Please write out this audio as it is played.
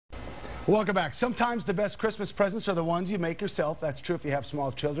Welcome back. Sometimes the best Christmas presents are the ones you make yourself. That's true if you have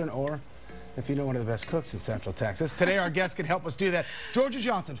small children or if you know one of the best cooks in Central Texas. Today our guest can help us do that. Georgia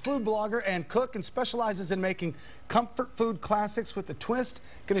Johnson, food blogger and cook, and specializes in making comfort food classics with a twist.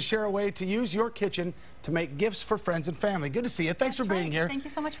 Going to share a way to use your kitchen to make gifts for friends and family. Good to see you. Thanks for being here. Thank you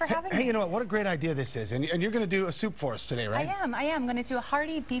so much for having me. Hey, you know what a great idea this is. And you're going to do a soup for us today, right? I am. I'm going to do a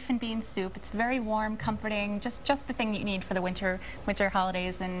hearty beef and bean soup. It's very warm, comforting, just the thing that you need for the winter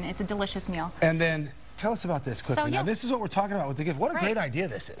holidays, and it's a delicious meal. And then tell us about this quickly. So, now, this is what we're talking about with the gift. What a great idea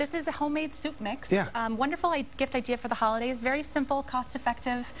this is. This is a homemade soup mix. Yeah. Wonderful gift idea for the holidays. Very simple,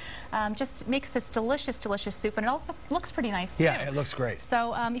 cost-effective. Just makes this delicious, delicious soup, and it also looks pretty nice, too. Yeah, it looks great.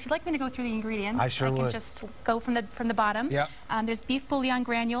 So if you'd like me to go through the ingredients, I sure would. can just go from the bottom. Yep. There's beef bouillon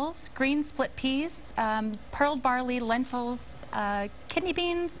granules, green split peas, pearled barley, lentils, kidney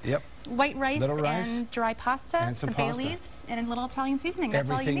beans, yep, white rice, rice, and dry pasta, and some bay leaves, and a little Italian seasoning. That's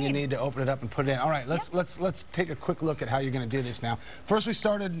everything all you need to open it up and put it in. All right, let's take a quick look at how you're going to do this now. First, we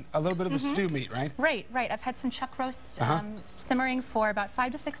started a little bit of the stew meat, right? Right. I've had some chuck roast simmering for about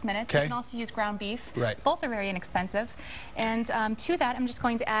 5 to 6 minutes. You can also use ground beef. Right. Both are very inexpensive. And to that, I'm just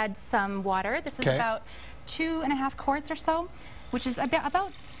going to add some water. This is about 2.5 quarts or so, which is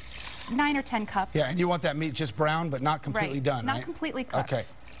about 9 or 10 cups. Yeah, and you want that meat just brown, but not completely done, right? Not completely cooked. Okay.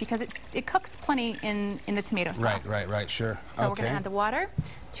 Because it cooks plenty in the tomato sauce. Right, sure. So we're going to add the water.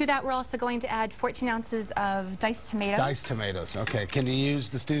 To that, we're also going to add 14 ounces of diced tomatoes. Diced tomatoes, okay. Can you use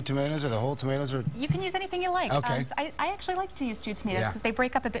the stewed tomatoes or the whole tomatoes? Or? You can use anything you like. Okay. So I actually like to use stewed tomatoes because they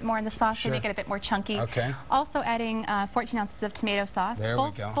break up a bit more in the sauce. They make it a bit more chunky. Okay. Also adding 14 ounces of tomato sauce. There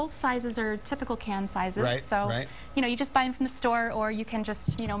we go. Both sizes are typical can sizes. Right, so, you know, you just buy them from the store, or you can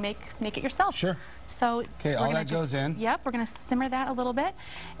just, you know, make it yourself. Sure. So all that goes in. Yep, we're going to simmer that a little bit.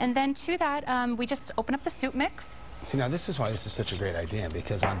 And then to that, we just open up the soup mix. See, now this is why this is such a great idea,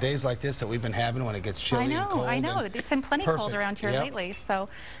 because on days like this that we've been having when it gets chilly and cold. I know. It's been plenty cold around here lately. So,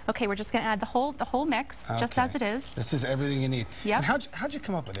 okay, we're just going to add the whole mix, just as it is. This is everything you need. Yep. And how'd you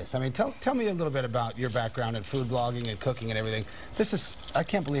come up with this? I mean, tell me a little bit about your background in food blogging and cooking and everything. This is, I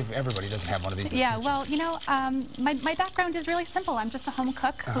can't believe everybody doesn't have one of these in the kitchen. Well, you know, my background is really simple. I'm just a home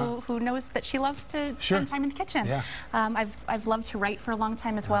cook who knows that she loves to spend time in the kitchen. Yeah. I've loved to write for a long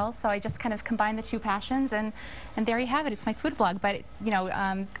time as well, so I just kind of combine the two passions, and there you have it. It's my food blog. But you know,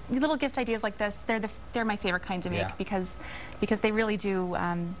 little gift ideas like this, they're my favorite kind to make because they really do,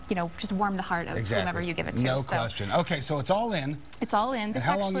 you know, just warm the heart of whomever you give it to. No question. Okay, so it's all in. It's all in. And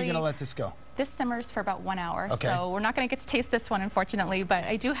how long are you going to let this go? This simmers for about 1 hour, so we're not going to get to taste this one, unfortunately, but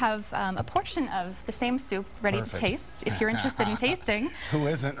I do have a portion of the same soup ready to taste, if you're interested in tasting. Who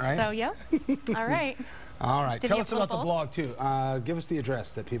isn't, right? So, yeah. All right. All right. Tell us about the blog, too. Give us the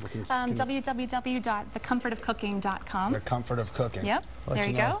address that people can... www.thecomfortofcooking.com. The Comfort of Cooking. Yep. There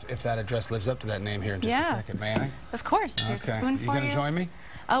you go. If that address lives up to that name here in just a second, may I? Of course. There's a spoon for you. You going to join me?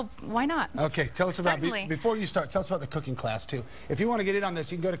 Oh, why not? Okay, tell us about, before you start, tell us about the cooking class, too. If you want to get in on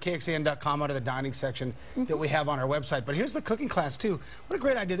this, you can go to KXAN.com under the dining section that we have on our website. But here's the cooking class, too. What a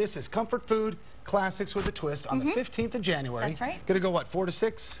great idea this is. Comfort food classics with a twist on the 15th of January. That's right. Going to go, what, 4 to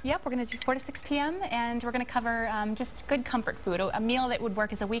 6? Yep, we're going to do 4 to 6 p.m., and we're going to cover just good comfort food, a meal that would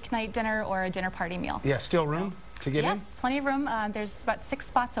work as a weeknight dinner or a dinner party meal. Yeah, still room to get in? Yes, plenty of room. There's about 6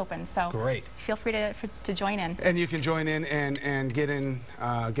 spots open, so feel free to join in. And you can join in and get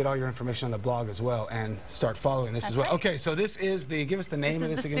all your information on the blog as well, and start following this as well. Okay, so this is give us the name of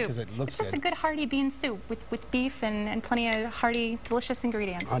this again, because it looks good. It's just a good hearty bean soup with beef and plenty of hearty, delicious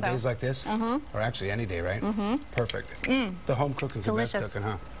ingredients. On days like this? Or actually any day, right? Perfect. The home cooking's the best cooking,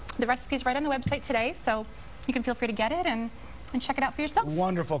 huh? The recipe's right on the website today, so you can feel free to get it and check it out for yourself.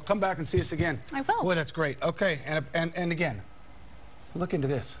 Wonderful. Come back and see us again. I will. Boy, that's great. Okay, and again, look into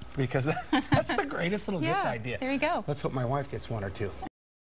this, because that's the greatest little gift idea. There you go. Let's hope my wife gets one or two.